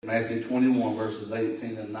Matthew 21, verses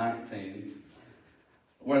 18 and 19,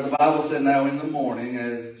 where the Bible said, "Now in the morning,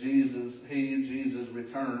 as Jesus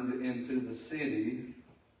returned into the city,"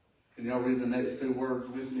 can y'all read the next two words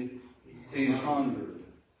with me? "He hungered."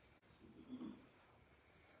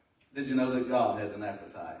 Did you know that God has an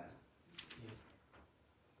appetite?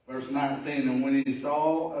 Verse 19, "And when he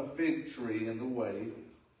saw a fig tree in the way,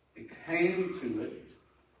 he came to it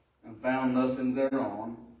and found nothing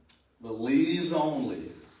thereon, but leaves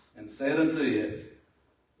only, and said unto it,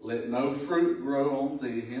 Let no fruit grow on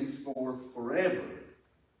thee henceforth forever.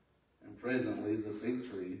 And presently the fig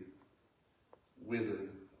tree withered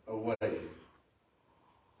away."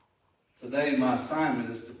 Today my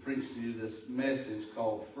assignment is to preach to you this message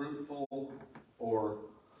called Fruitful or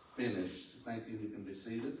Finished. Thank you. You can be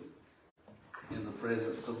seated in the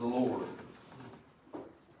presence of the Lord.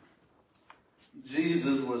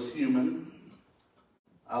 Jesus was human.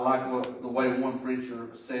 I like the way one preacher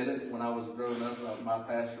said it when I was growing up. My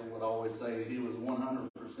pastor would always say he was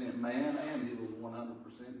 100% man and he was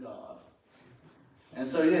 100% God. And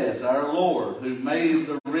so yes, our Lord who made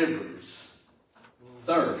the rivers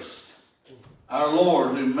thirst. Our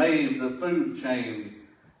Lord who made the food chain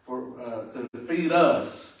to feed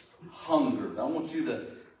us hungered. I want you to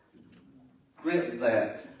grip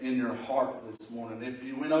that in your heart this morning. If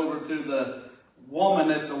you went over to the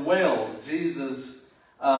woman at the well, Jesus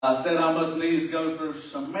said, "I must needs go through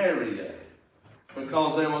Samaria,"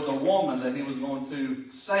 because there was a woman that he was going to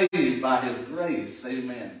save by his grace.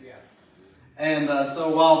 Amen. Yeah. And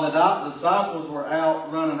so while the disciples were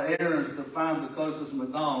out running errands to find the closest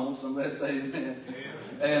McDonald's, somebody say amen,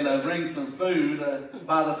 and bring some food,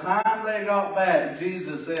 by the time they got back,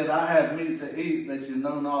 Jesus said, "I have meat to eat that you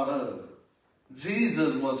know not of."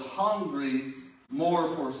 Jesus was hungry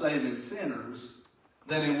more for saving sinners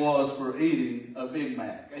than he was for eating a Big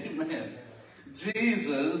Mac. Amen.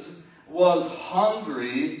 Jesus was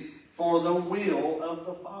hungry for the will of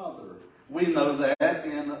the Father. We know that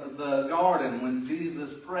in the garden when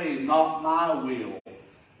Jesus prayed, "Not my will,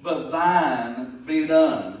 but thine be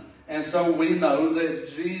done." And so we know that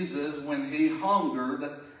Jesus, when he hungered,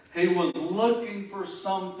 he was looking for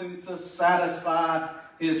something to satisfy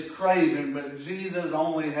his craving, but Jesus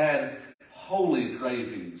only had holy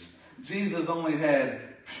cravings. Jesus only had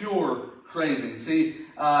pure cravings. He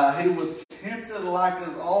was tempted like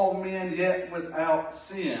as all men, yet without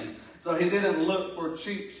sin. So he didn't look for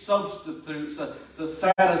cheap substitutes to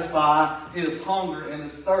satisfy his hunger and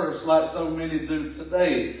his thirst like so many do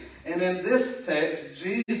today. And in this text,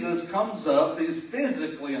 Jesus comes up. He's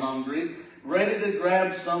physically hungry, ready to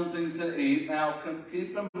grab something to eat. Now,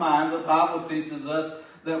 keep in mind, the Bible teaches us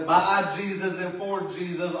that by Jesus and for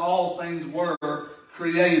Jesus, all things were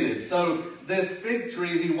created. So this fig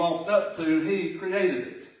tree he walked up to, he created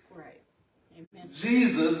it. Right. Amen.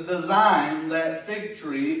 Jesus designed that fig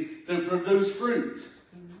tree to produce fruit.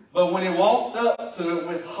 Mm-hmm. But when he walked up to it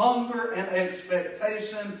with hunger and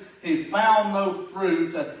expectation, he found no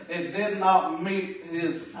fruit. It did not meet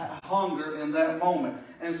his hunger in that moment.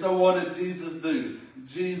 And so what did Jesus do?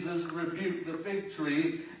 Jesus rebuked the fig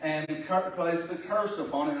tree and placed the curse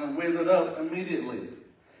upon it, and it withered up immediately.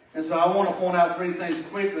 And so I want to point out three things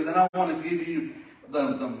quickly. Then I want to give you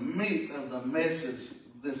the meat of the message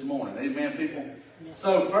this morning. Amen, people?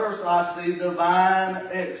 So first I see divine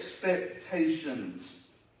expectations.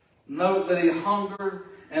 Note that he hungered,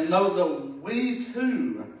 and note that we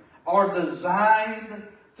too are designed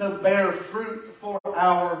to bear fruit for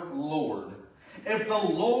our Lord. If the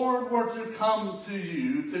Lord were to come to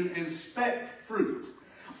you to inspect fruit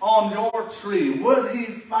on your tree, would he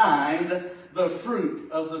find the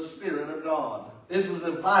fruit of the Spirit of God? This is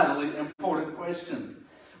a vitally important question.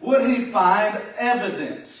 Would he find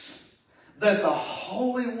evidence that the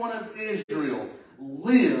Holy One of Israel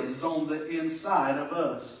lives on the inside of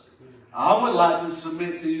us? I would like to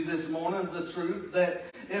submit to you this morning the truth that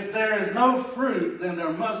if there is no fruit, then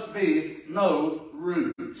there must be no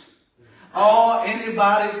root.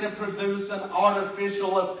 Anybody can produce an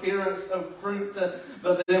artificial appearance of fruit,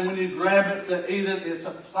 but then when you grab it to eat it, it's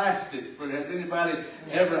a plastic fruit. Has anybody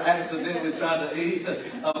ever accidentally tried to eat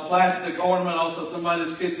a plastic ornament off of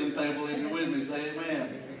somebody's kitchen table? If you're with me, say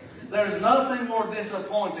amen. There's nothing more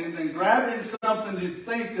disappointing than grabbing something you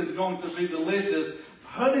think is going to be delicious,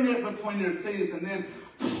 putting it between your teeth, and then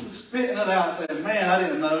spitting it out and saying, "Man, I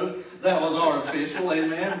didn't know that was artificial."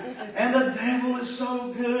 Amen. And the devil is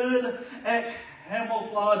so good at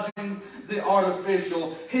camouflaging the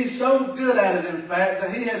artificial. He's so good at it, in fact,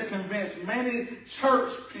 that he has convinced many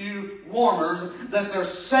church pew warmers that they're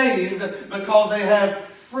saved because they have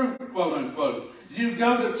fruit, quote unquote. You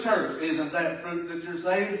go to church, isn't that fruit that you're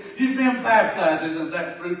saved? You've been baptized, isn't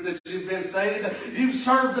that fruit that you've been saved? You've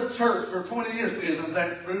served the church for 20 years, isn't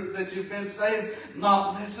that fruit that you've been saved?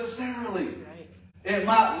 Not necessarily. Right. It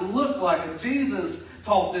might look like it. Jesus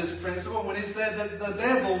taught this principle when he said that the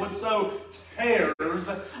devil would sow tares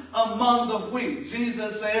among the wheat.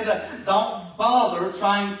 Jesus said, don't bother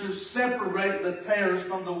trying to separate the tares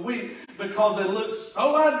from the wheat because they look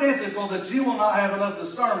so identical that you will not have enough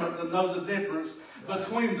discernment to know the difference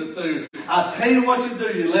between the two. I tell you what you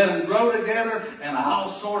do. You let them grow together and I'll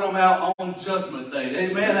sort them out on Judgment Day.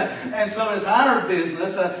 Amen. And so it's our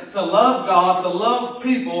business to love God, to love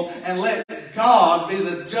people, and let God be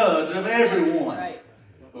the judge of everyone. Right.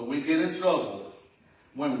 But we get in trouble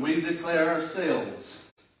when we declare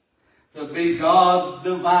ourselves to be God's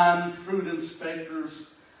divine fruit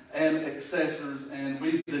inspectors and assessors, and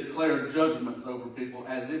we declare judgments over people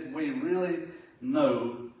as if we really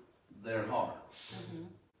know their hearts.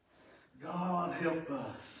 God help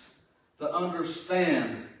us to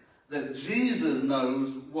understand that Jesus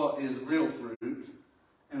knows what is real fruit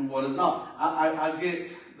and what is not. I get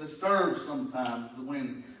disturbed sometimes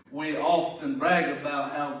when we often brag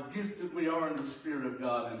about how gifted we are in the Spirit of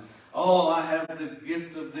God. And, oh, I have the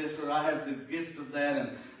gift of this or I have the gift of that. And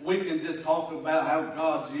we can just talk about how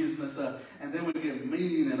God's using us. And then we get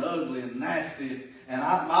mean and ugly and nasty. And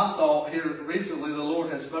my thought here recently, the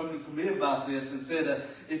Lord has spoken to me about this and said,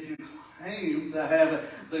 if you claim to have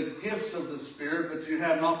the gifts of the Spirit, but you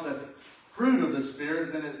have not the fruit of the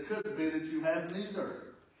Spirit, then it could be that you have neither.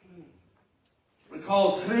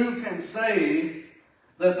 Because who can say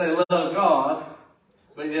that they love God,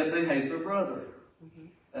 but yet they hate their brother?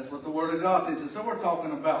 That's what the Word of God teaches. So we're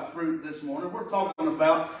talking about fruit this morning. We're talking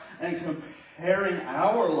about and comparing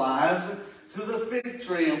our lives to the fig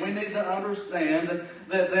tree. And we need to understand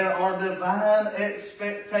that there are divine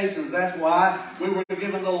expectations. That's why we were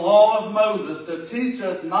given the law of Moses to teach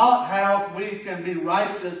us not how we can be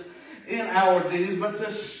righteous in our deeds, but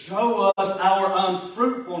to show us our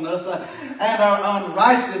unfruitfulness and our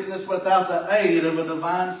unrighteousness without the aid of a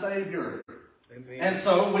divine Savior. Amen. And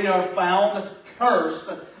so we are found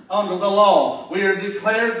cursed under the law. We are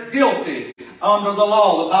declared guilty under the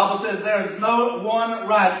law. The Bible says there is no one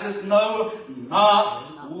righteous, no,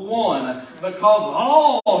 not one. Because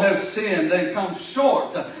all have sinned and come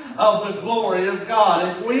short of the glory of God.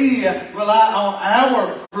 If we rely on our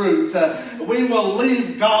fruit, we will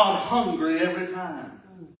leave God hungry every time.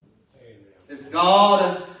 If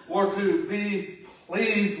God were to be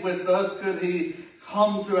pleased with us, could He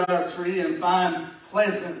come to our tree and find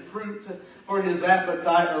pleasant fruit for His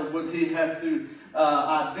appetite, or would He have to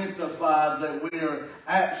identify that we are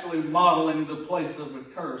actually modeling the place of a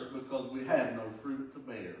curse because we have no fruit to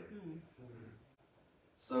bear?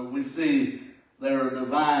 So we see there are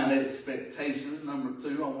divine expectations. Number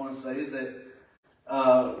 2, I want to say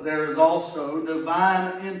that there is also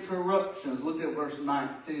divine interruptions. Look at verse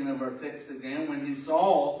 19 of our text again. When he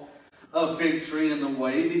saw a fig tree in the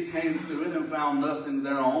way, he came to it and found nothing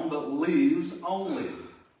thereon but leaves only.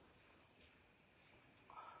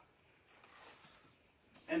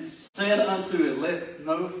 And said unto it, let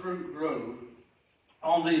no fruit grow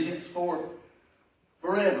on thee henceforth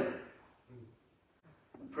forever.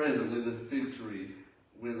 And presently the fig tree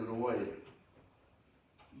withered away.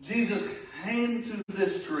 Jesus came to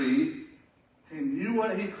this tree. He knew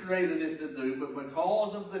what He created it to do, but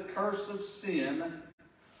because of the curse of sin,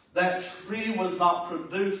 that tree was not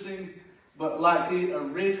producing but like He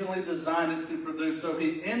originally designed it to produce. So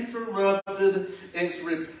He interrupted its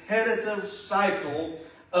repetitive cycle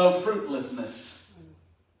of fruitlessness.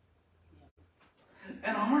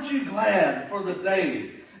 And aren't you glad for the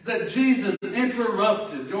day that Jesus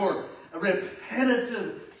interrupted your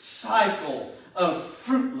repetitive cycle of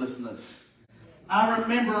fruitlessness? I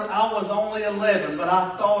remember I was only 11, but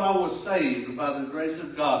I thought I was saved by the grace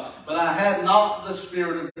of God. But I had not the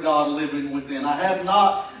Spirit of God living within. I had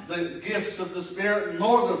not the gifts of the Spirit,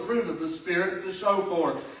 nor the fruit of the Spirit to show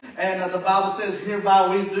for it. And the Bible says,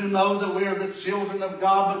 hereby we do know that we are the children of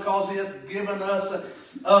God because He hath given us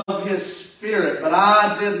of His Spirit. But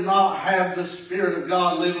I did not have the Spirit of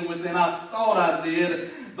God living within. I thought I did,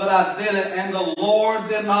 but I didn't. And the Lord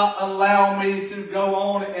did not allow me to go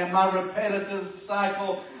on in my repetitive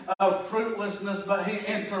cycle of fruitlessness, but He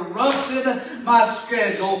interrupted my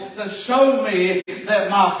schedule to show me that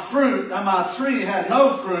my fruit and my tree had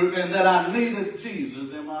no fruit and that I needed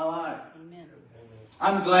Jesus in my life. Amen.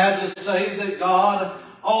 I'm glad to say that God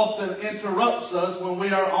often interrupts us when we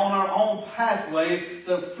are on our own pathway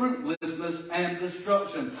to fruitlessness and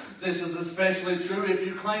destruction. This is especially true if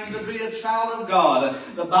you claim to be a child of God.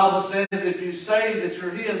 The Bible says if you say that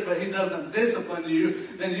you're His but He doesn't discipline you,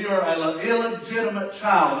 then you are an illegitimate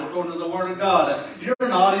child according to the Word of God. You're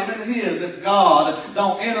not even His if God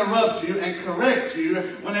don't interrupt you and correct you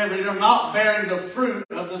whenever you're not bearing the fruit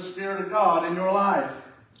of the Spirit of God in your life.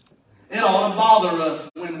 It ought to bother us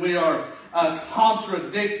when we are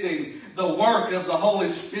contradicting the work of the Holy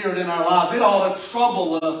Spirit in our lives. It ought to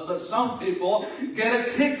trouble us, but some people get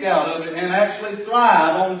a kick out of it and actually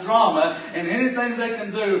thrive on drama and anything they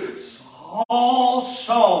can do. Saul,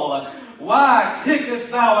 why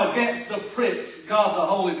kickest thou against the pricks? God the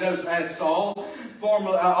Holy Ghost asked Saul,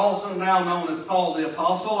 also now known as Paul the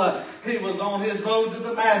Apostle. He was on his road to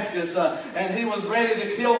Damascus and he was ready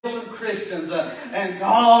to kill some Christians. And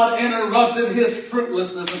God interrupted his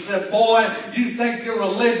fruitlessness and said, boy, you think you're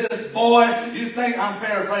religious? Boy, you think, I'm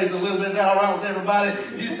paraphrasing a little bit, is that all right with everybody?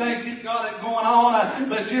 You think you've got it going on,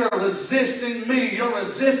 but you're resisting me. You're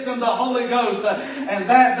resisting the Holy Ghost. And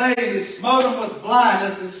that day he smote him with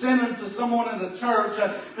blindness and sent him to someone in the church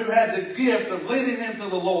who had the gift of leading him to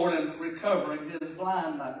the Lord and recovering his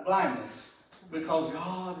blindness. Because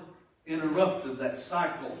God interrupted that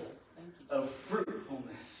cycle of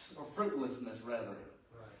fruitfulness, or fruitlessness rather.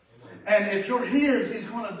 And if you're His, He's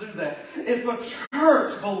going to do that. If a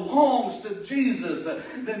church belongs to Jesus,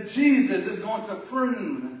 then Jesus is going to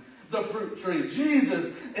prune the fruit tree.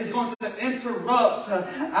 Jesus is going to interrupt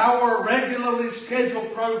our regularly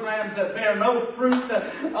scheduled programs that bear no fruit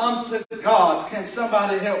unto God. Can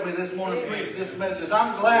somebody help me this morning preach this message?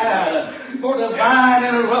 I'm glad for divine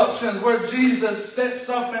interruptions where Jesus steps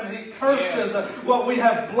up and He curses what we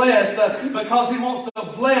have blessed because He wants to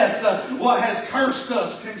bless what has cursed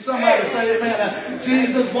us. Can somebody say amen?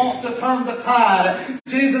 Jesus wants to turn the tide.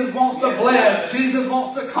 Jesus wants to bless. Jesus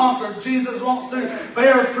wants to conquer. Jesus wants to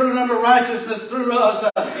bear fruit unto righteousness through us.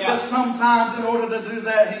 But sometimes in order to do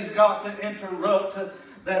that, He's got to interrupt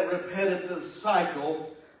that repetitive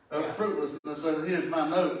cycle of fruitlessness. So here's my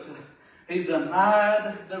note. He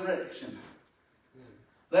denied direction.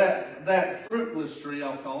 That fruitless tree,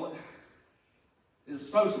 I'll call it, it was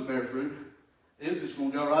supposed to bear fruit. It was just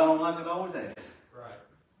going to go right on like it always had. Right.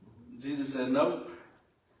 Jesus said, nope.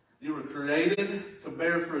 You were created to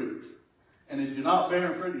bear fruit. And if you're not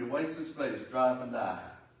bearing fruit, you're wasting space. Dry up and die.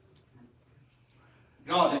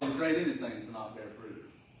 God didn't create anything to not bear fruit.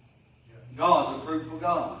 God's a fruitful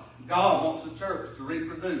God. God wants the church to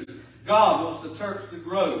reproduce. God wants the church to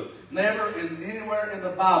grow. Never anywhere in the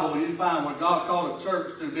Bible will you find where God called a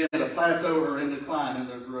church to be at a plateau or in decline in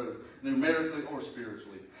their growth, numerically or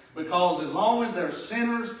spiritually. Because as long as they're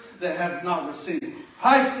sinners that have not received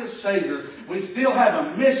Christ as Savior, we still have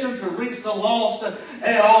a mission to reach the lost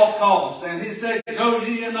at all costs. And He said, go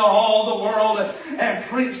ye into all the world and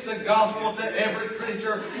preach the gospel to every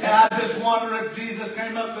creature. And I just wonder if Jesus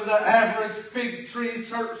came up to the average fig tree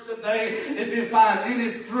church today, if you find any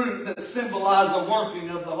fruit that symbolizes the working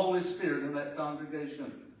of the Holy Spirit in that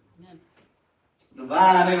congregation. Amen.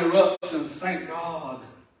 Divine interruptions, thank God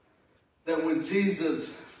that when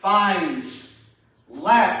Jesus finds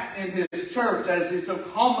lack in His church, as He so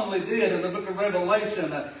commonly did in the book of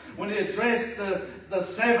Revelation, when He addressed the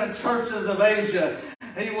 7 churches of Asia,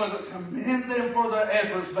 He would commend them for their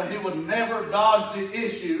efforts, but He would never dodge the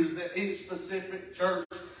issues that each specific church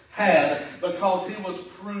had, because He was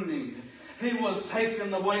pruning. He was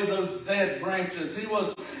taking away those dead branches. He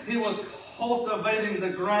was cultivating the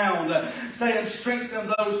ground, saying,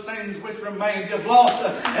 strengthen those things which remain. You've lost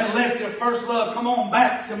and left your first love. Come on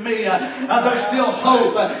back to me. There's still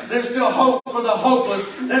hope. There's still hope for the hopeless.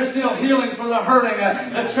 There's still healing for the hurting.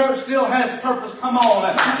 The church still has purpose. Come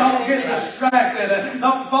on. Don't get distracted.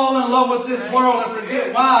 Don't fall in love with this world and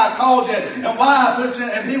forget why I called you and why I put you.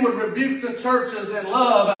 And He would rebuke the churches in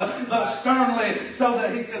love, but sternly, so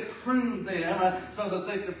that He could prune them, so that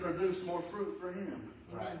they could produce more fruit for Him.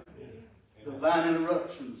 Right. Divine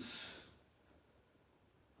interruptions.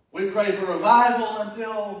 We pray for revival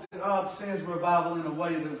until God sends revival in a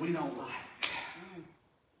way that we don't like.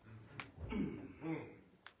 And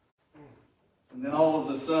then all of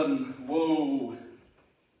a sudden, whoa,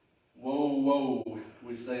 whoa, whoa,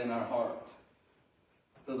 we say in our heart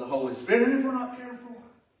to the Holy Spirit. And if we're not careful,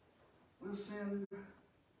 we'll send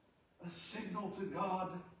a signal to God.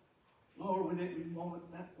 Lord, we didn't want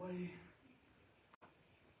it that way.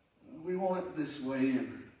 We want it this way,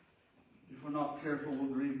 and if we're not careful, we'll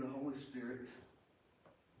grieve the Holy Spirit.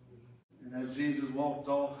 And as Jesus walked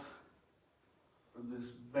off from this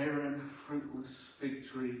barren, fruitless fig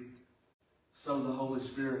tree, So the Holy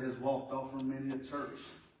Spirit has walked off from many a church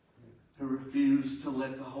who refused to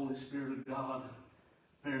let the Holy Spirit of God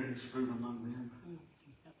bear His fruit among them.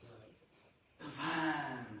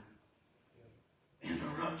 Divine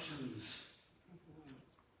interruptions.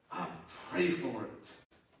 I pray for it.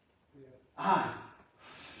 I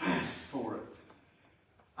fast for it.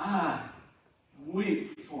 I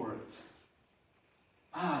weep for it.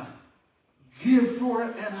 I give for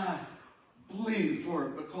it and I bleed for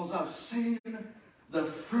it, because I've seen the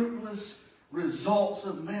fruitless results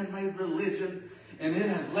of man-made religion, and it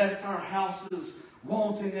has left our houses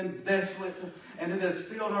wanting and desolate, and it has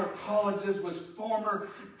filled our colleges with former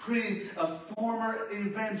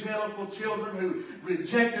evangelical children who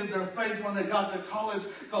rejected their faith when they got to college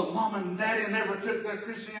because mom and daddy never took their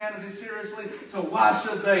Christianity seriously. So why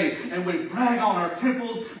should they? And we brag on our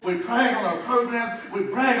temples, we brag on our programs, we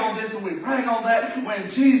brag on this and we brag on that, when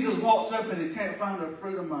Jesus walks up and He can't find a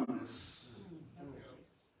fruit among us.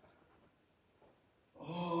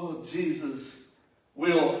 Oh, Jesus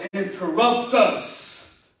will interrupt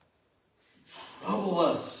us, trouble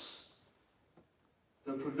us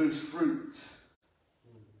to produce fruit.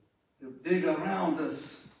 He'll dig around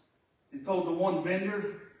us. He told the one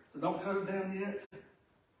vineyard, so don't cut it down yet.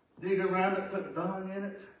 Dig around it, put dung in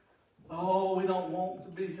it. Oh, we don't want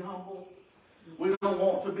to be humble. We don't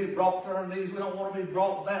want to be brought to our knees. We don't want to be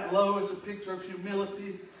brought that low. It's a picture of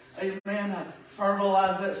humility. Amen.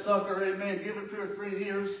 Fertilize that sucker. Amen. Give it 2 or 3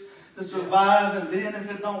 years to survive, and then if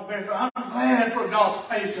it don't bear fruit, I'm glad for God's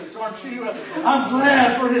patience, aren't you? I'm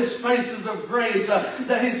glad for His spaces of grace,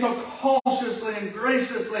 that He so cautiously and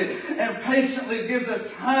graciously and patiently gives us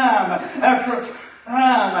time after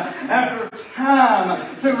time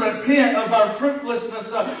to repent of our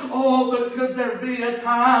fruitlessness. But could there be a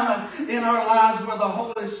time in our lives where the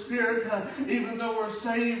Holy Spirit, even though we're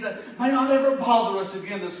saved, may not ever bother us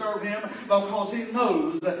again to serve Him, because He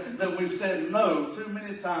knows that we've said no too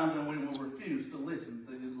many times and we will refuse to listen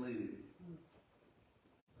to His leading.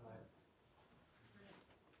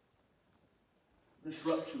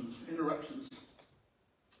 Disruptions, interruptions.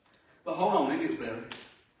 But hold on, it gets better.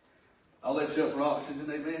 I'll let you up for oxygen,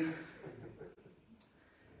 amen?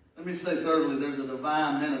 Let me say thirdly, there's a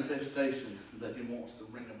divine manifestation that He wants to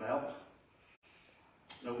bring about.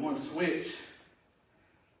 I want to switch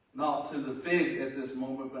not to the fig at this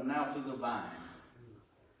moment, but now to the vine.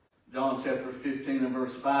 John chapter 15 and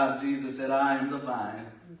verse 5, Jesus said, I am the vine,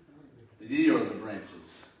 ye are the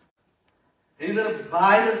branches. He that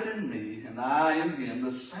abideth in me, and I in him,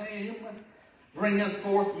 the same bringeth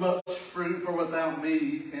forth much fruit, for without me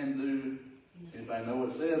ye can do. Anybody know what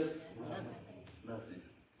it says? Nothing.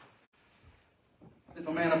 If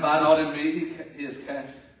a man abide not in me, he is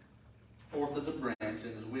cast forth as a branch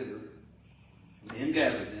and is withered. Men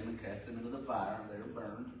gather them and cast them into the fire, and they are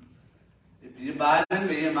burned. If ye abide in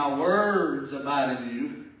me, and my words abide in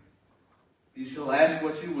you, ye shall ask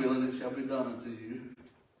what ye will, and it shall be done unto you.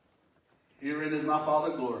 Herein is my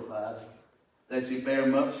Father glorified, that ye bear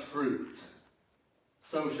much fruit.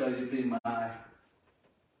 So shall you be my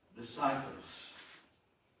disciples.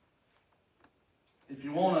 If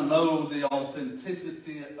you want to know the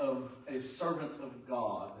authenticity of a servant of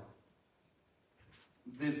God,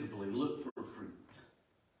 visibly look for fruit.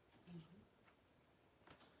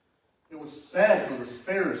 It was sad for the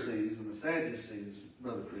Pharisees and the Sadducees,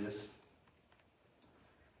 Brother Chris,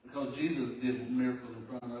 because Jesus did miracles in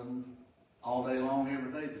front of them all day long,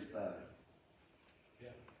 every day, just about it.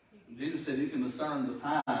 Jesus said you can discern the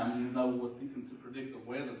time, you know what you can predict the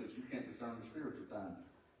weather, but you can't discern the spiritual time.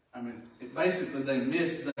 I mean, basically they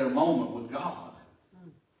missed their moment with God.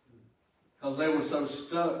 Because they were so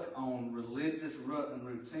stuck on religious rut and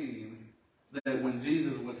routine that when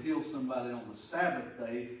Jesus would heal somebody on the Sabbath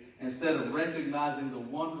day, instead of recognizing the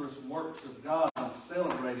wondrous works of God and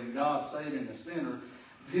celebrating God saving a sinner,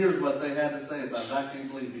 here's what they had to say about it. I can't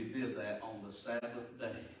believe He did that on the Sabbath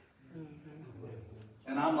day.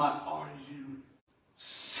 And I'm like, are you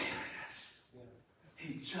serious?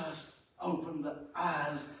 He just opened the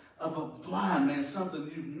eyes of a blind man,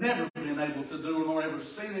 something you've never been able to do nor ever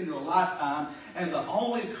seen in your lifetime. And the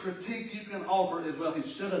only critique you can offer is, well, he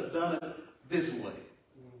should have done it this way.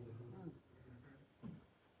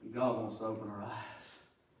 And God wants to open our eyes.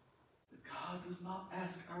 God does not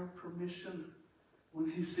ask our permission when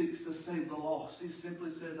He seeks to save the lost. He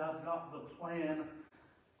simply says, I've got the plan.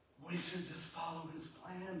 We should just follow His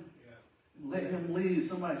plan. And let Him lead.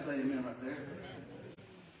 Somebody say amen right there.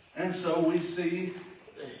 And so we see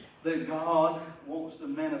that God wants to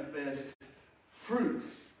manifest fruit.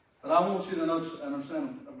 But I want you to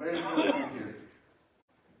understand a very important thing here.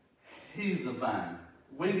 He's the vine.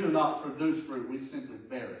 We do not produce fruit. We simply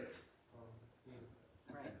bear it.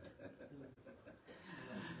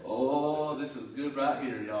 Oh, this is good right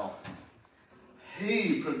here, y'all.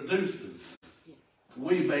 He produces.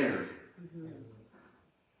 We bear.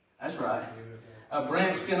 That's right. A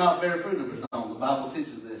branch cannot bear fruit of its own. The Bible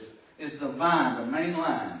teaches this. It's the vine, the main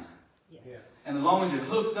line. Yes. And as long as you're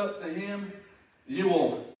hooked up to Him, you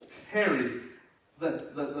will carry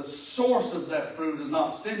the source of that fruit is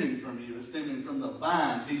not stemming from you. It's stemming from the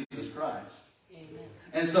vine, Jesus Christ. Amen.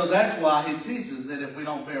 And so that's why He teaches that if we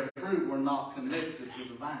don't bear fruit, we're not connected to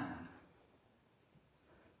the vine.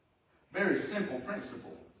 Very simple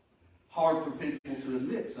principle. Hard for people to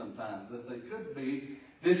admit sometimes that they could be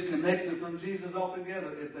disconnected from Jesus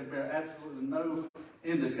altogether if they bear absolutely no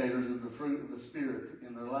indicators of the fruit of the Spirit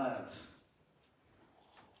in their lives.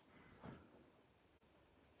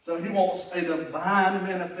 So He wants a divine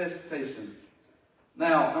manifestation.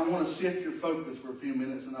 Now, I want to shift your focus for a few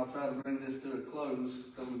minutes, and I'll try to bring this to a close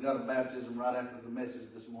because we've got a baptism right after the message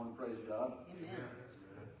this morning. Praise God. Amen.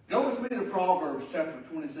 Go with me to Proverbs chapter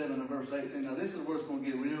 27 and verse 18. Now, this is where it's going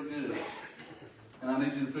to get real good. And I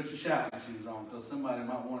need you to put your shouting shoes on because somebody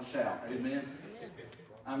might want to shout. Amen.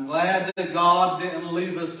 I'm glad that God didn't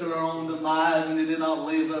leave us to our own demise and He did not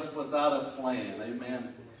leave us without a plan.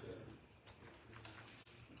 Amen.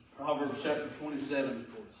 Proverbs chapter 27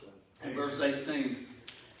 and verse 18.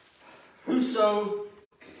 Whoso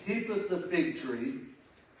keepeth the fig tree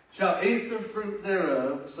shall eat the fruit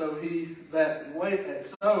thereof, so he that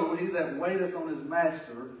waiteth on his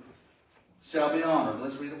master shall be honored.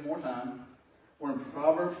 Let's read it one more time. We're in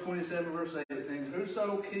Proverbs 27, verse 18.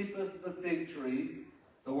 Whoso keepeth the fig tree,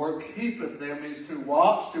 the word keepeth there means to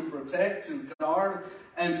watch, to protect, to guard,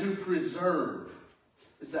 and to preserve.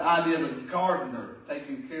 It's the idea of a gardener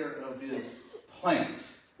taking care of his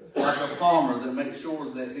plants, like a farmer that makes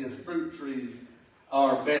sure that his fruit trees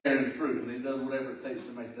are bearing fruit, and he does whatever it takes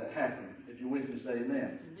to make that happen. If you're with me, say amen.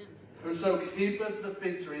 Amen. Whoso keepeth the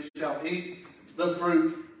fig tree shall eat the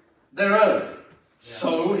fruit thereof. Yeah.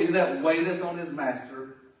 So he that waiteth on his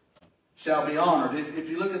master shall be honored. If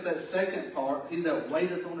you look at that second part, he that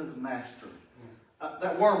waiteth on his master.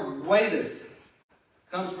 That word waiteth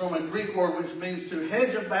comes from a Greek word which means to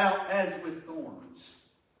hedge about as with thorns.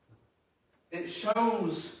 It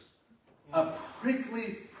shows a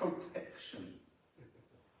prickly protection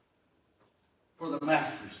for the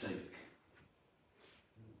master's sake.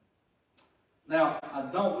 Now, I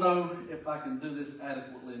don't know if I can do this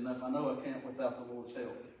adequately enough. I know I can't without the Lord's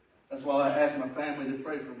help. That's why I asked my family to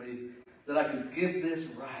pray for me that I could give this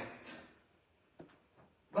right.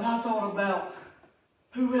 But I thought about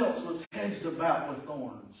who else was hedged about with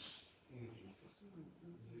thorns.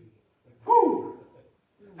 Whew.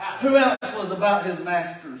 Who else was about his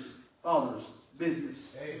master's, father's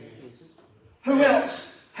business? Who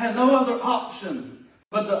else had no other option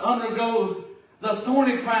but to undergo the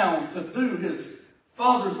thorny crown to do his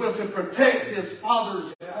father's will, to protect his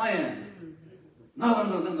father's plan? None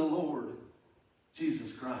other than the Lord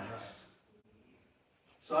Jesus Christ.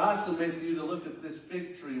 So I submit to you to look at this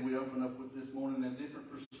fig tree we open up with this morning in a different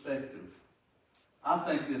perspective. I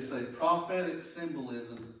think it's a prophetic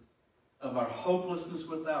symbolism of our hopelessness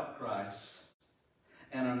without Christ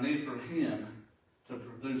and our need for Him to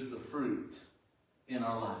produce the fruit in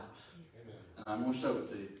our lives. Amen. And I'm going to show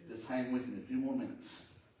it to you. Just hang with me a few more minutes.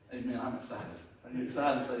 Amen. I'm excited. Are you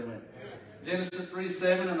excited? Say amen. Amen. Genesis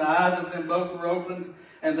 3:7, and the eyes of them both were opened,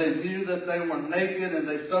 and they knew that they were naked, and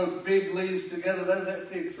they sewed fig leaves together. There's that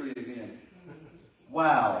fig tree again.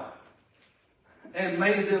 Wow. And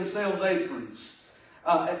made themselves aprons.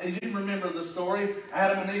 You remember the story.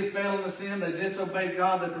 Adam and Eve fell into sin. They disobeyed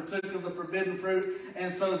God. They partook of the forbidden fruit.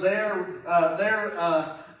 And so their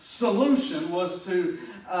solution was to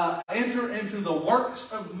enter into the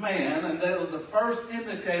works of man. And that was the first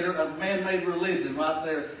indicator of man-made religion right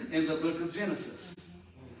there in the book of Genesis,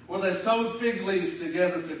 where they sewed fig leaves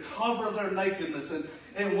together to cover their nakedness. And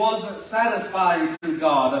it wasn't satisfying to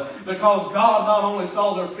God, because God not only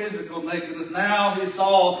saw their physical nakedness, now He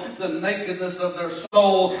saw the nakedness of their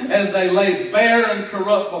soul as they lay bare and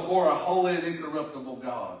corrupt before a holy and incorruptible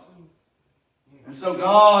God. And so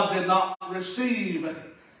God did not receive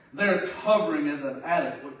their covering as an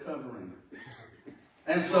adequate covering.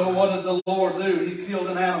 And so what did the Lord do? He killed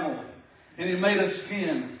an animal and He made a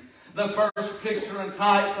skin. The first picture and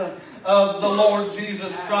type of the Lord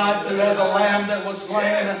Jesus Christ, who as a lamb that was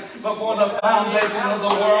slain before the foundation of the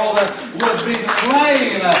world would be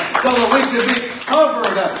slain so that we could be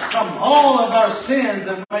covered from all of our sins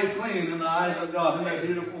and made clean in the eyes of God. Isn't that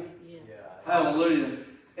beautiful? Yeah. Hallelujah.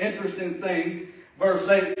 Interesting thing. Verse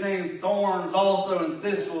 18, thorns also and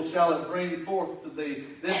thistles shall it bring forth to thee.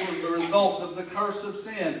 This was the result of the curse of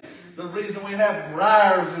sin. The reason we have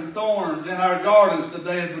briars and thorns in our gardens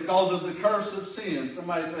today is because of the curse of sin.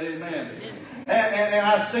 Somebody say amen. And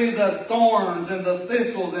I see the thorns and the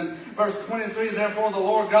thistles. In verse 23, therefore the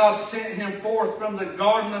Lord God sent him forth from the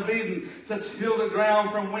Garden of Eden to till the ground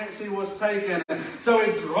from whence he was taken. So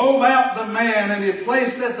he drove out the man, and he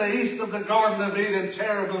placed at the east of the Garden of Eden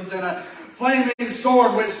cherubims and a flaming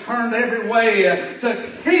sword which turned every way to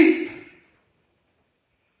keep.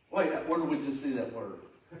 Wait, where did we just see that word?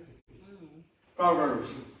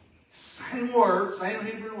 Proverbs. Same word, same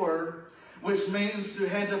Hebrew word, which means to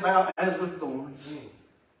hedge about as with thorns.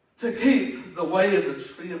 To keep the way of the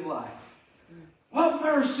tree of life. What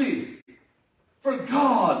mercy for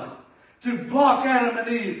God to block Adam and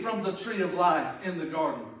Eve from the tree of life in the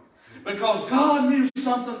garden. Because God knew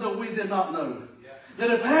something that we did not know. That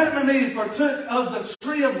if Adam and Eve partook of the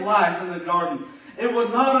tree of life in the garden, it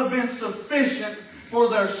would not have been sufficient for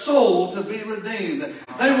their soul to be redeemed.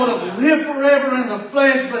 They would have lived forever in the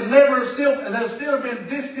flesh, but they'd still been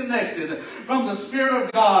disconnected from the Spirit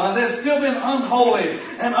of God. And they'd still been unholy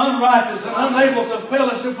and unrighteous and unable to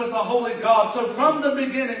fellowship with the Holy God. So from the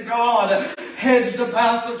beginning, God hedged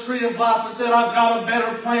about the tree of life and said, I've got a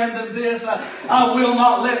better plan than this. I will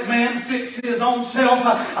not let man fix his own self.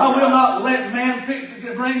 I will not let man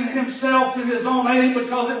bring himself to his own aid,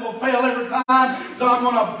 because it will fail every time. So I'm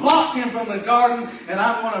going to block him from the garden, and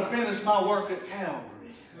I'm going to finish my work at Calvary.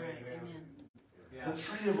 Right. The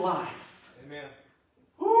tree of life. Amen.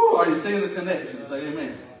 Woo, are you seeing the connection? Say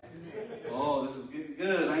amen. Oh, this is getting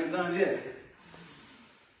good. I ain't done yet.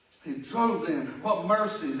 He drove them. What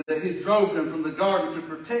mercy that he drove them from the garden to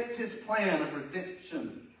protect his plan of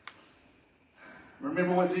redemption.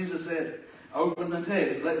 Remember what Jesus said? Open the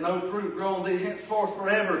text. Let no fruit grow on thee henceforth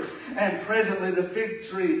forever. And presently the fig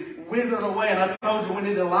tree withered away. And I told you we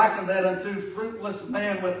need to liken that unto fruitless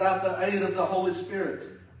man without the aid of the Holy Spirit.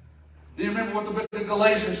 Do you remember what the book of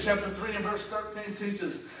Galatians chapter 3 and verse 13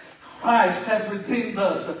 teaches? Christ hath redeemed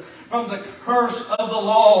us from the curse of the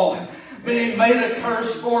law, being made a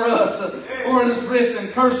curse for us. For it is written,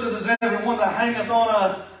 cursed is everyone that hangeth on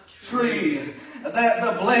a tree, that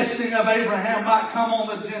the blessing of Abraham might come on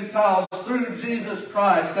the Gentiles through Jesus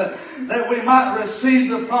Christ, that we might receive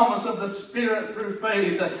the promise of the Spirit through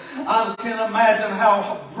faith. I can imagine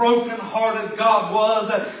how broken-hearted God was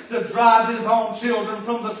to drive his own children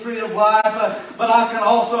from the tree of life, but I can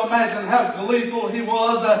also imagine how gleeful he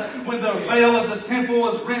was when the veil of the temple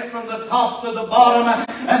was rent from the top to the bottom,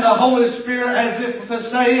 and the Holy Spirit, as if to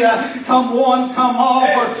say, come one, come all,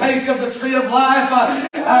 partake of the tree of life.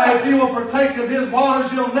 If you will partake of his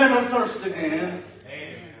waters, you'll never thirst again.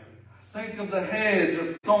 Amen. Think of the hedge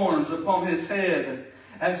of thorns upon his head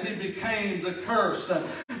as he became the curse,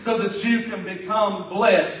 so that you can become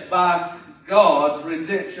blessed by God's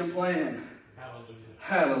redemption plan. Hallelujah.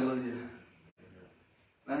 Hallelujah.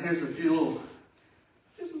 Now here's a few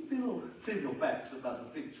little trivial facts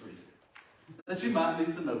about the fig tree that you might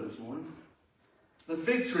need to know this morning. The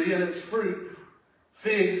fig tree and its fruit,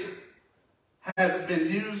 figs, have been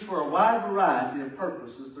used for a wide variety of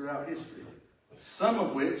purposes throughout history, some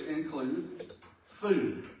of which include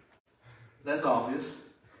food. That's obvious.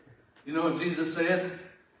 You know what Jesus said?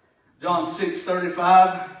 John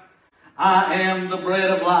 6:35, I am the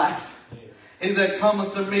bread of life. He that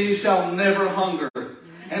cometh to me shall never hunger,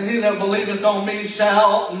 and he that believeth on me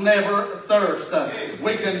shall never thirst.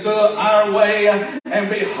 We can do it our way and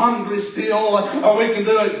be hungry still, or we can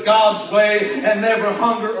do it God's way and never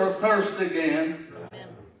hunger or thirst again. Amen.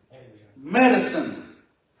 Medicine.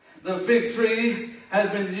 The fig tree has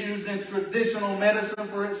been used in traditional medicine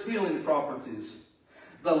for its healing properties.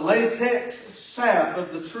 The latex sap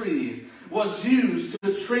of the tree was used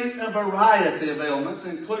to treat a variety of ailments,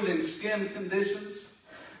 including skin conditions,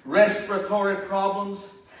 respiratory problems,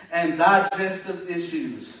 and digestive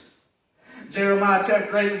issues. Jeremiah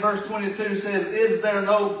chapter 8 verse 22 says, is there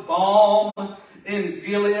no balm in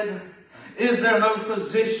Gilead? Is there no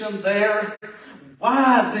physician there?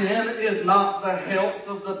 Why then is not the health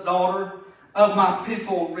of the daughter of my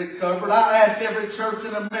people recovered? I ask every church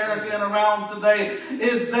in America and around today,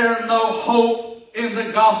 is there no hope in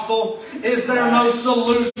the gospel? Is there no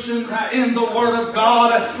solutions in the Word of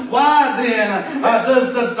God? Why then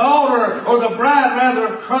does the daughter, or the bride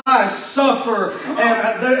rather of Christ, suffer?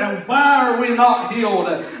 And why are we not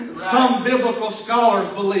healed? Some biblical scholars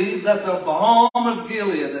believe that the balm of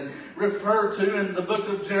Gilead referred to in the book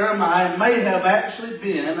of Jeremiah may have actually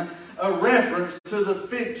been a reference to the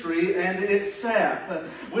fig tree and its sap,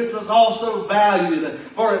 which was also valued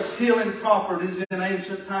for its healing properties in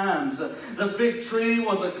ancient times. The fig tree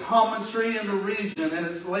was a common tree in the region, and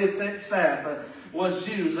its latex sap was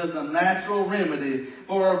used as a natural remedy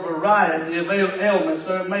for a variety of ailments.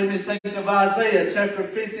 So it made me think of Isaiah chapter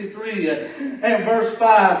 53 and verse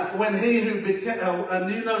 5, when he who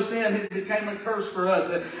knew no sin, he became a curse for us.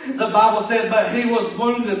 The Bible said, but he was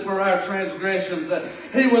wounded for our transgressions.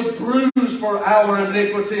 He was bruised for our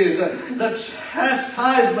iniquities. The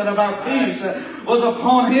chastisement of our peace was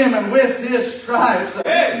upon him, and with his stripes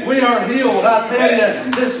we are healed. I tell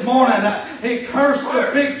you, this morning, he cursed the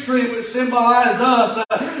fig tree which symbolized us,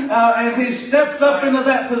 and he stepped up into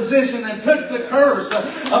that position and took the curse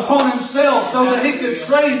upon himself so that he could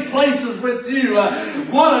trade places with you.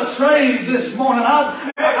 What a trade this morning.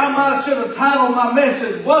 I might should have titled my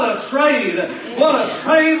message, what a trade. What a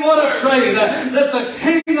trade, what a trade. That the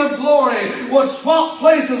King of Glory would swap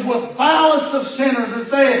places with vilest of sinners and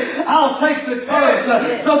say, I'll take the curse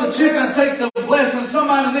so that you can take the blessing.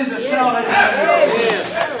 Somebody needs to shout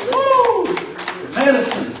at Woo!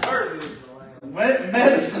 Medicine.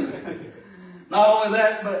 Medicine. Not only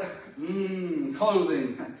that, but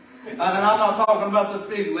clothing. And I'm not talking about the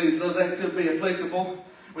fig leaves, though that could be applicable.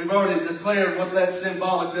 We've already declared what that's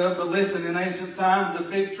symbolic of, but listen, in ancient times, the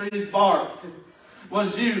fig tree's bark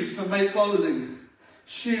was used to make clothing,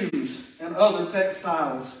 shoes, and other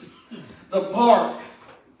textiles. The bark,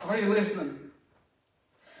 are you listening,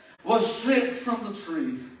 was stripped from the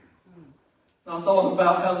tree. I thought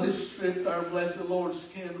about how this stripped our blessed Lord's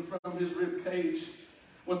skin from his rib cage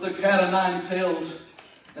with the cat o' nine tails,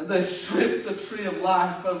 and they stripped the tree of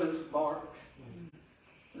life of its bark.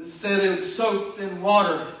 It said it was soaked in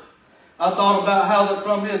water. I thought about how that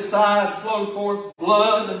from his side flowed forth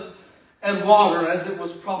blood and water as it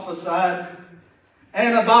was prophesied.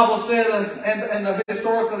 And the Bible said, and the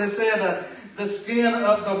historically said, the skin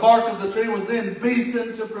of the bark of the tree was then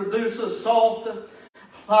beaten to produce a soft,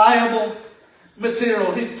 pliable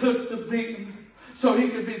material. He took the beating so he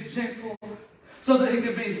could be gentle, so that he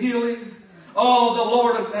could be healing. Oh, the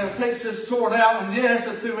Lord takes his sword out, and yes,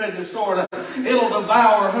 a two-edged sword. It'll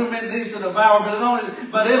devour whom it needs to devour,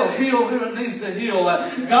 but it'll heal whom it needs to heal.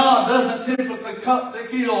 God doesn't typically cut to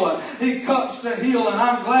heal. He cuts to heal, and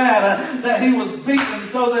I'm glad that he was beaten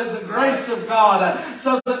so that the grace of God,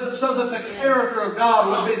 so that the character of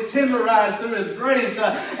God would be tenderized through his grace,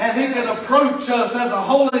 and he could approach us as a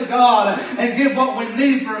holy God and give what we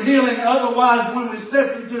need for healing. Otherwise, when we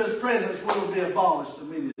step into his presence, we will be abolished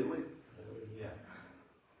immediately.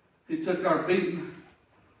 He took our beating.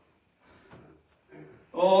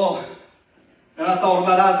 Oh, and I thought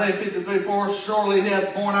about Isaiah 53:4. Surely he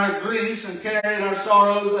hath borne our griefs and carried our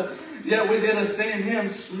sorrows. Yet we did esteem him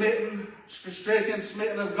smitten, stricken,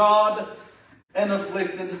 smitten of God, and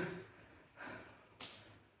afflicted.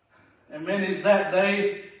 And many that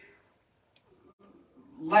day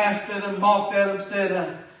laughed at him, mocked at him,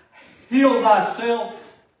 said, heal thyself.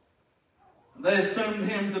 They assumed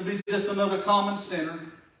him to be just another common sinner.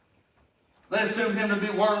 They assumed him to be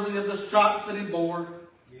worthy of the stripes that he bore.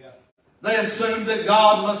 Yeah. They assumed that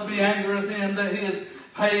God must be angry with him, that he is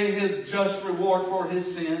paying his just reward for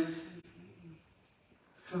his sins.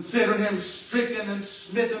 Considered him stricken and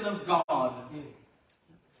smitten of God,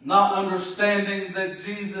 not understanding that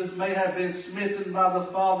Jesus may have been smitten by the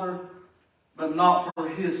Father, but not for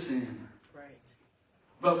his sin,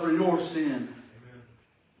 but for your sin. Amen.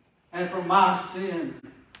 And for my sin.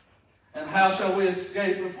 And how shall we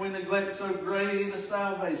escape if we neglect so great a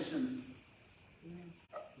salvation?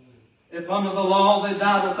 If under the law they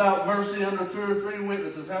died without mercy under 2 or 3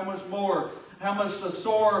 witnesses, how much more, how much a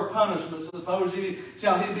sorer punishment, suppose ye,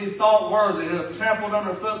 shall he be thought worthy to have trampled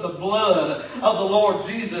underfoot the blood of the Lord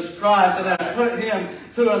Jesus Christ and have put him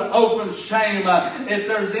to an open shame. If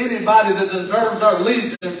there's anybody that deserves our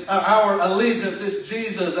allegiance, it's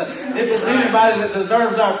Jesus. If it's anybody that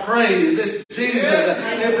deserves our praise, it's Jesus.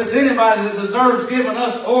 If it's anybody that deserves giving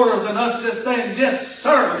us orders and us just saying, yes,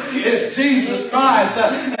 sir, it's Jesus Christ.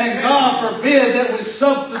 And God forbid that we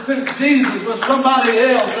substitute Jesus with somebody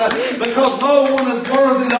else, because no one is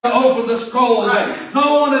worthy to open the scrolls.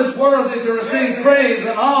 No one is worthy to receive praise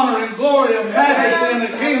and honor and glory and majesty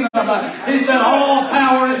in the kingdom. He said, all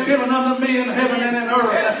power is given unto me in heaven and in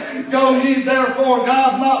earth. Go ye therefore.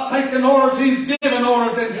 God's not taking orders, he's giving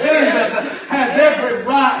orders. And Jesus has every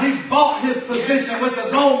right. He's bought his position with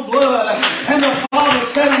his own blood. And the Father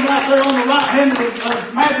set him right there on the right hand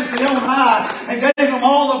of majesty on high and gave him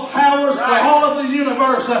all the powers for all of the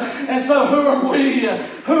universe. And so who are we?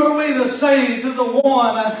 Who are we to say to the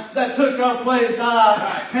one that took our place,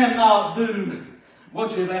 I cannot do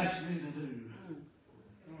what you've asked me to do?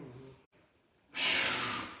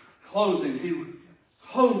 Clothing. He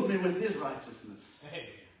clothed me with his righteousness.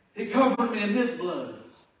 He covered me in his blood.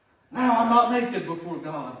 Now I'm not naked before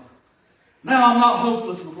God. Now I'm not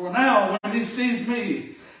hopeless before. Now when he sees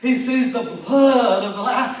me, he sees the blood of the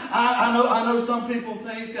Lamb. I know some people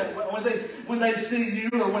think that when they see you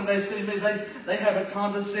or when they see me, they have a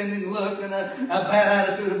condescending look and a bad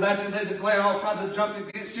attitude about you. They declare all kinds of junk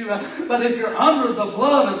against you. But if you're under the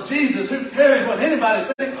blood of Jesus, who cares what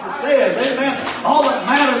anybody thinks or says? Amen. All that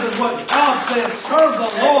matters is what God says. Serve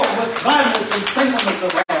the Lord with gladness and singleness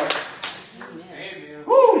of heart.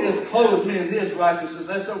 Woo, he has clothed me in his righteousness.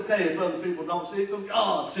 That's okay if other people don't see it because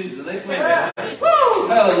God sees it. Amen. Woo,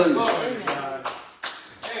 hallelujah.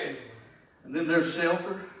 And then there's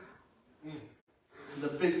shelter. The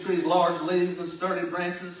fig tree's large leaves and sturdy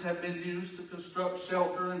branches have been used to construct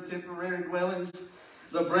shelter and temporary dwellings.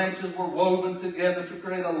 The branches were woven together to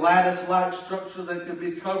create a lattice-like structure that could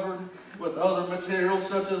be covered with other materials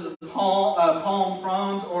such as palm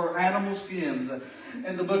fronds or animal skins.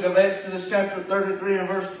 In the book of Exodus chapter 33 and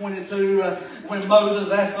verse 22, when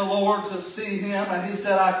Moses asked the Lord to see him, and he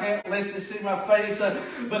said, I can't let you see my face,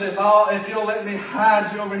 but if you'll let me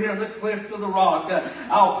hide you over here in the cleft of the rock,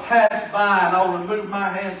 I'll pass by and I'll remove my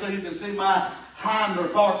hand so you can see my hinder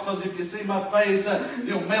parts, because if you see my face,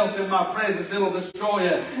 you'll melt in my presence. It'll destroy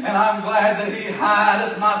you. And I'm glad that he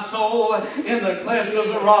hideth my soul in the cleft of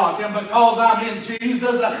the rock. And because I'm in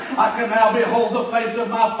Jesus, I can now behold the face of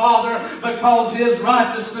my Father, because his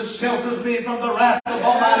righteousness shelters me from the wrath of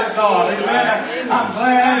Almighty God. Amen. I'm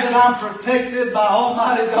glad that I'm protected by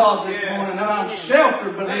Almighty God this morning, and I'm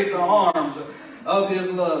sheltered beneath the arms of his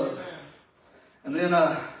love. And then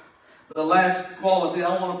the last quality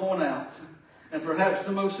I want to point out, and perhaps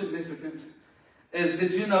the most significant, is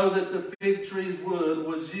did you know that the fig tree's wood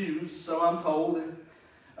was used, so I'm told,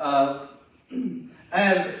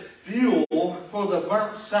 as fuel for the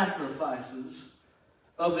burnt sacrifices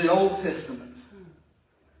of the Old Testament?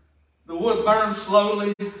 The wood burns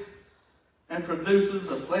slowly and produces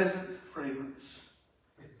a pleasant fragrance.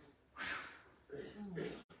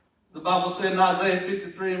 The Bible said in Isaiah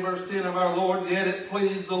 53 and verse 10 of our Lord, yet it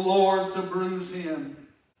pleased the Lord to bruise him.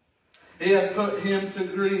 He hath put him to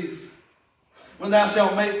grief. When thou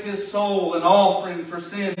shalt make his soul an offering for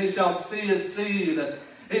sin, he shall see his seed.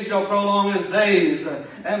 He shall prolong his days,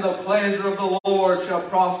 and the pleasure of the Lord shall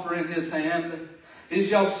prosper in his hand. He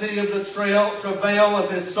shall see of the travail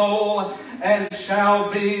of his soul, and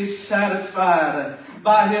shall be satisfied.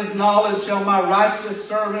 By his knowledge shall my righteous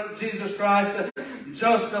servant Jesus Christ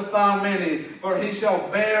justify many, for he shall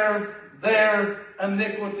bear their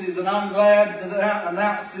iniquities. And I'm glad to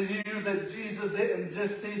announce to you that Jesus didn't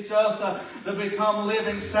just teach us to become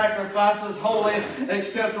living sacrifices, holy,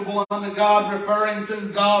 acceptable unto God, referring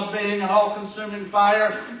to God being an all-consuming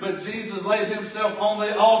fire, but Jesus laid himself on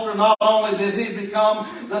the altar. Not only did he become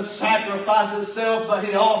the sacrifice itself, but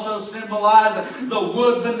he also symbolized the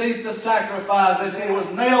wood beneath the sacrifice as he was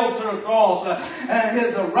nailed to a cross,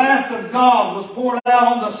 and the wrath of God was poured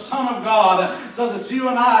out on the Son of God so that you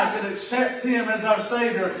and I could accept him as our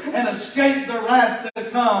Savior and escape the wrath to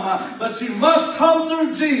come. But you must come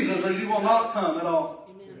through Jesus or you will not come at all.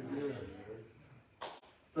 Amen.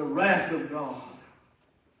 The wrath of God.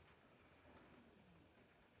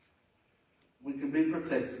 We can be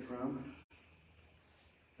protected from.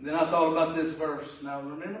 And then I thought about this verse. Now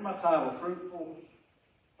remember my title, Fruitful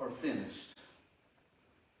or Finished.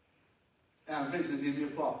 And I'm fixing to give you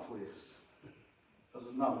a plot twist, because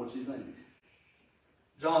it's not what you think.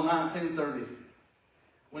 John 19:30.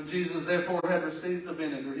 When Jesus therefore had received the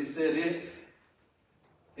vinegar, he said, it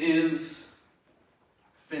is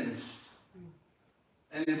finished.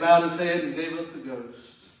 And he bowed his head and gave up the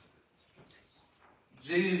ghost.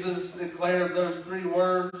 Jesus declared those three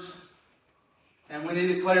words. And when he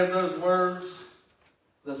declared those words,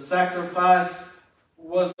 the sacrifice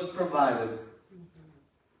was provided.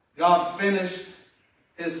 God finished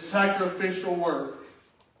his sacrificial work.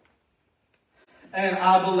 And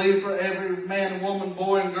I believe for every man, woman,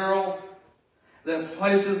 boy, and girl that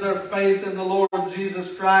places their faith in the Lord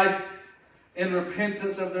Jesus Christ in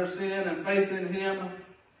repentance of their sin and faith in him,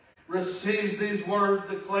 receives these words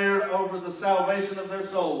declared over the salvation of their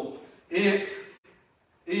soul. It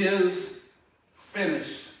is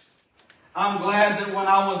finished. I'm glad that when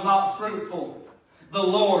I was not fruitful, the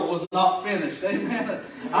Lord was not finished. Amen.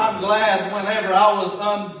 I'm glad whenever I was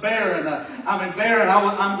barren. I'm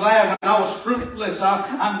glad when I was fruitless.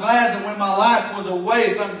 I'm glad that when my life was a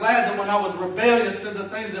waste. I'm glad that when I was rebellious to the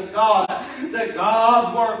things of God, that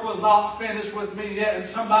God's work was not finished with me yet. And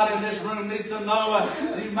somebody in this room needs to know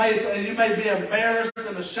you may be embarrassed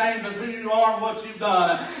and ashamed of who you are and what you've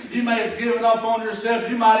done. You may have given up on yourself.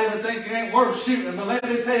 You might even think you ain't worth shooting. But let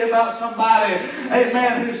me tell you about somebody,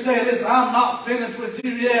 amen, who said, listen, I'm not finished with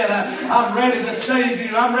you yet. I'm ready to save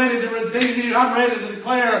you. I'm ready to redeem you. I'm ready to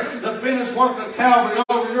declare the finished work of Calvary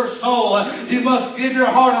over your soul. You must give your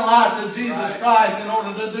heart and life to Jesus Christ in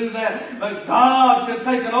order to do that. But God can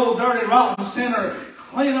take an old, dirty, rotten sinner,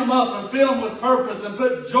 clean him up and fill him with purpose and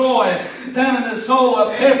put joy down in his soul,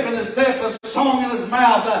 a pep in his step, a song in his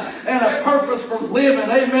mouth, and a purpose for living.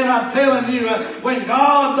 Amen. I'm telling you, when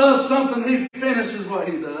God does something, He finishes what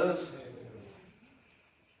He does.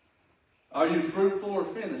 Are you fruitful or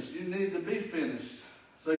finished? You need to be finished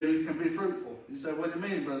so you can be fruitful. You say, what do you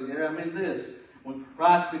mean, Brother Gary? I mean this. When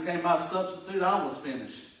Christ became my substitute, I was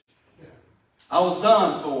finished. I was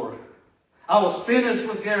done for. I was finished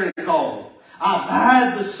with Gary Cole. I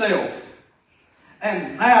died to self.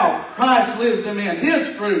 And now Christ lives in me, and His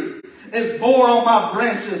fruit is born on my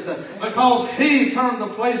branches because He turned the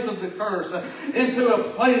place of the curse into a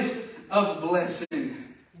place of blessing.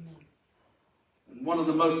 One of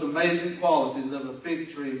the most amazing qualities of a fig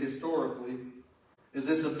tree historically is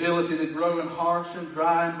its ability to grow in harsh and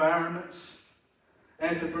dry environments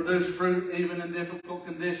and to produce fruit even in difficult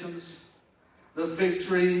conditions. The fig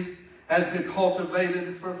tree has been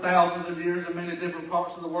cultivated for thousands of years in many different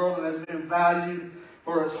parts of the world and has been valued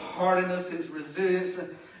for its hardiness, its resilience,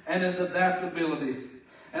 and its adaptability.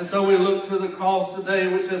 And so we look to the cross today,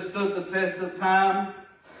 which has stood the test of time.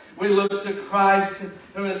 We look to Christ,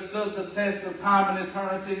 who has stood the test of time and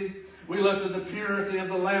eternity. We look to the purity of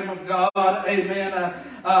the Lamb of God, amen,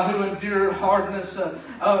 who endured hardness.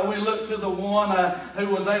 We look to the one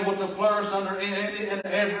who was able to flourish under any and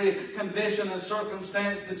every condition and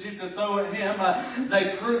circumstance that you could throw at Him.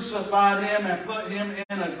 They crucified Him and put Him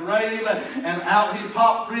in a grave, and out He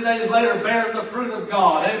popped 3 days later bearing the fruit of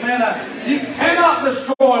God. Amen. You cannot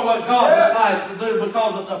destroy what God decides to do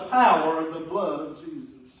because of the power of the blood of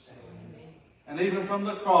Jesus. And even from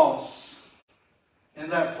the cross, in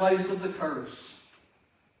that place of the curse,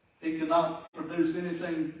 He could not produce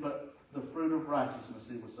anything but the fruit of righteousness.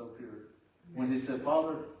 He was so pure. When He said,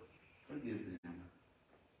 Father, forgive them,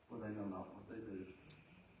 for they know not what they do.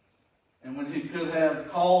 And when He could have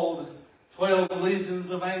called 12 legions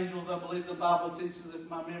of angels, I believe the Bible teaches, if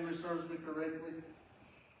my memory serves me correctly,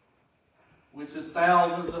 which is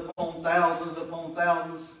thousands upon thousands upon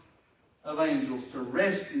thousands of angels to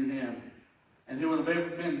rescue Him, and He would have ever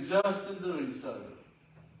been just in doing so.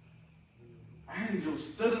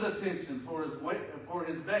 Angels stood at attention for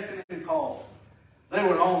his beckoning call. They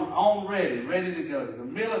were on ready to go. The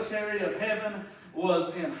military of heaven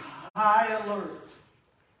was in high alert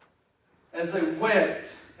as they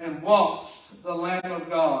wept and watched the Lamb of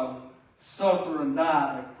God suffer and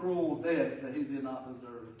die a cruel death that He did not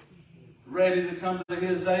deserve. Ready to come to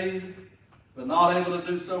His aid, but not able to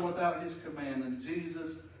do so without His command. And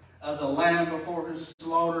Jesus, as a lamb before His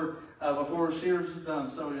slaughter, before His shears is done,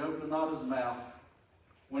 so He opened not His mouth.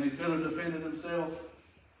 When He could have defended Himself,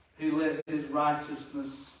 He let His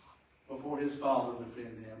righteousness before His Father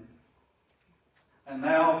defend Him. And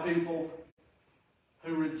now people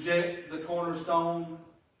who reject the cornerstone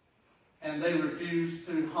and they refuse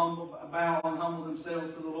to bow and humble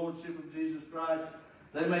themselves to the Lordship of Jesus Christ,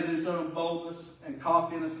 they may do so in boldness and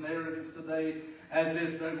cockiness and arrogance today, as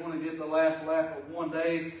if they're going to get the last laugh. But one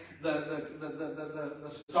day, the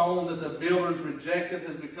stone that the builders rejected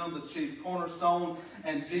has become the chief cornerstone,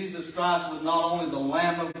 and Jesus Christ was not only the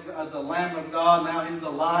Lamb of God, now He's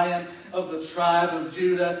the Lion of the tribe of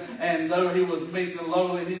Judah. And though He was meek and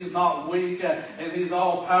lowly, He's not weak, and He's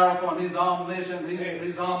all powerful, and He's omniscient,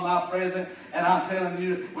 He's omnipresent. And I'm telling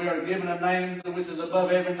you, we are given a name which is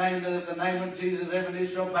above every name, that at the name of Jesus every knee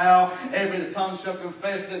shall bow, every tongue shall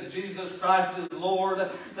confess that Jesus Christ is Lord,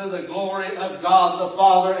 to the glory of God the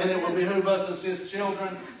Father. And it will behoove us as His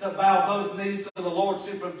children to bow both knees to the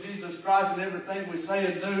Lordship of Jesus Christ in everything we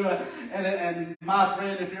say and do. And my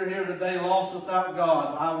friend, if you're here today lost without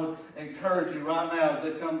God, I would encourage you right now, as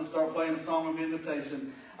they come to start playing a song of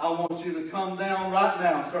invitation, I want you to come down right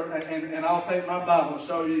now and I'll take my Bible and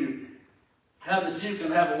show you how that you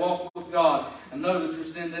can have a walk with God and know that your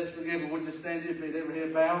sin debt's forgiven. Would you stand to your feet, every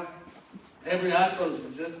head bowed, every eye closed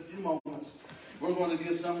for just a few moments? We're going to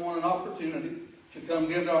give someone an opportunity to come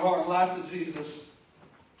give their heart and life to Jesus.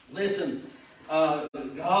 Listen,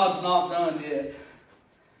 God's not done yet.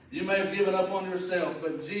 You may have given up on yourself,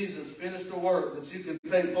 but Jesus finished a work that you can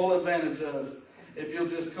take full advantage of if you'll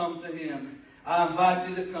just come to Him. I invite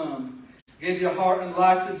you to come. Give your heart and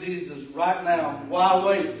life to Jesus right now. Why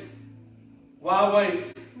wait? Why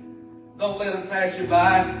wait? Don't let them pass you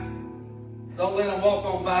by. Don't let them walk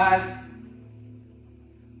on by.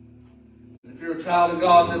 If you're a child of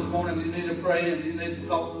God this morning, you need to pray and you need to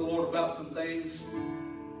talk to the Lord about some things.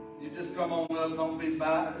 You just come on up. Don't be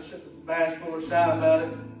bashful or shy about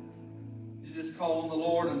it. You just call on the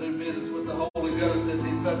Lord and do business with the Holy Ghost as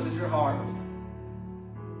He touches your heart.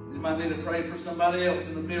 You might need to pray for somebody else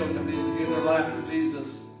in the building that needs to give their life to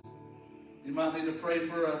Jesus. You might need to pray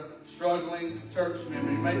for a struggling church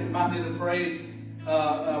member. You might need to pray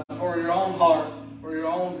for your own heart, for your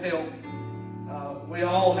own help. We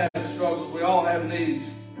all have struggles. We all have needs.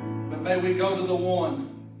 But may we go to the one.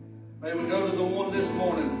 May we go to the one this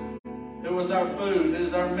morning who is our food, who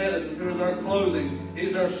is our medicine, who is our clothing.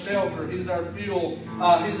 He's our shelter. He's our fuel.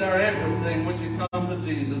 He's our everything. Would you come to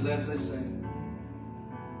Jesus as they sing?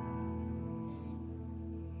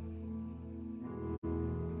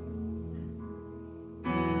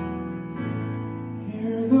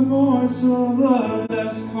 Hear the voice of love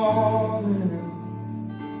that's calling.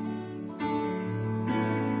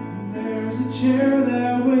 There's a chair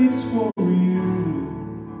that waits for you,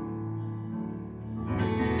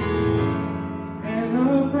 and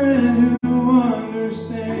a friend who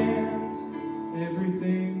understands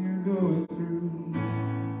everything you're going through.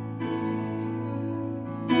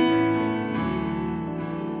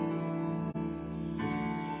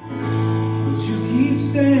 But you keep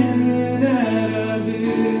standing at a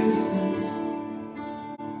distance,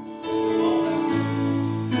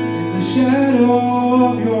 in the shadow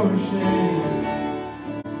of your shame.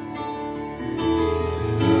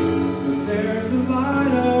 But there's a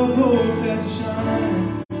light of hope that's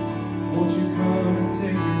shining. Won't you come and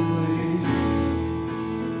take your place?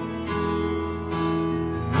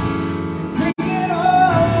 And bring it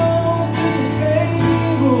all to the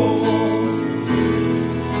table.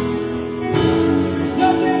 There's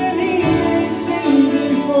nothing He ain't seen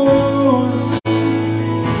before.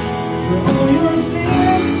 For all your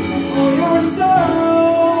sin, all your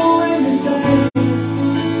sorrow and your sadness,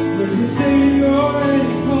 there's a Savior and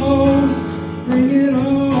He calls. Bring it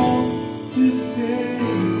all to the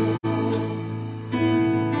table.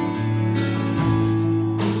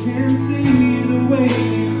 You can see the way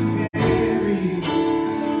you carry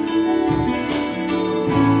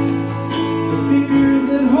the fears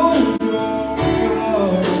that hold your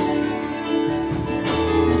heart.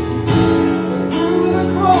 But through the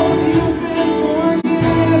cross you've been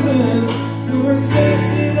forgiven. You're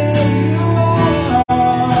accepted as you are.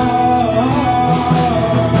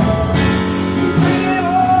 So bring it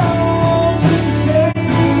all to the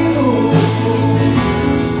table.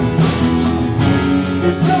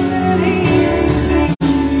 There's nothing He ain't seen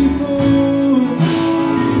before.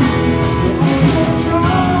 For all your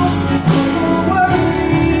trials, all your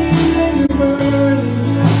worries and your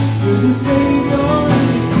burdens, there's a Savior and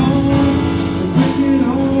He calls. So bring it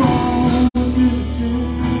all to the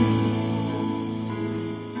table.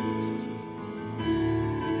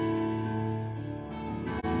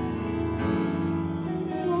 Bring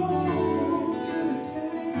it all to the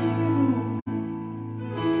table.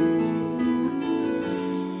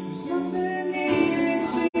 There's nothing He ain't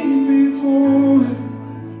seen before.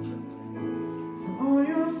 For all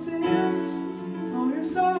your sins, all your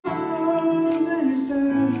sorrows and your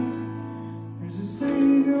sadness, there's a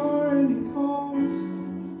Savior and He calls.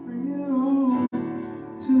 Bring it all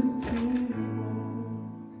to the table.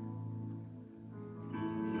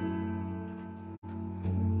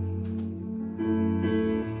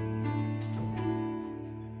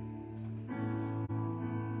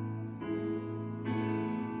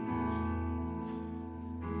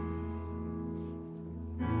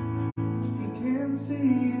 He can see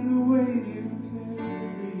the way you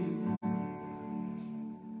carry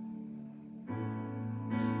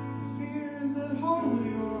the fears that hold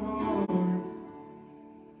your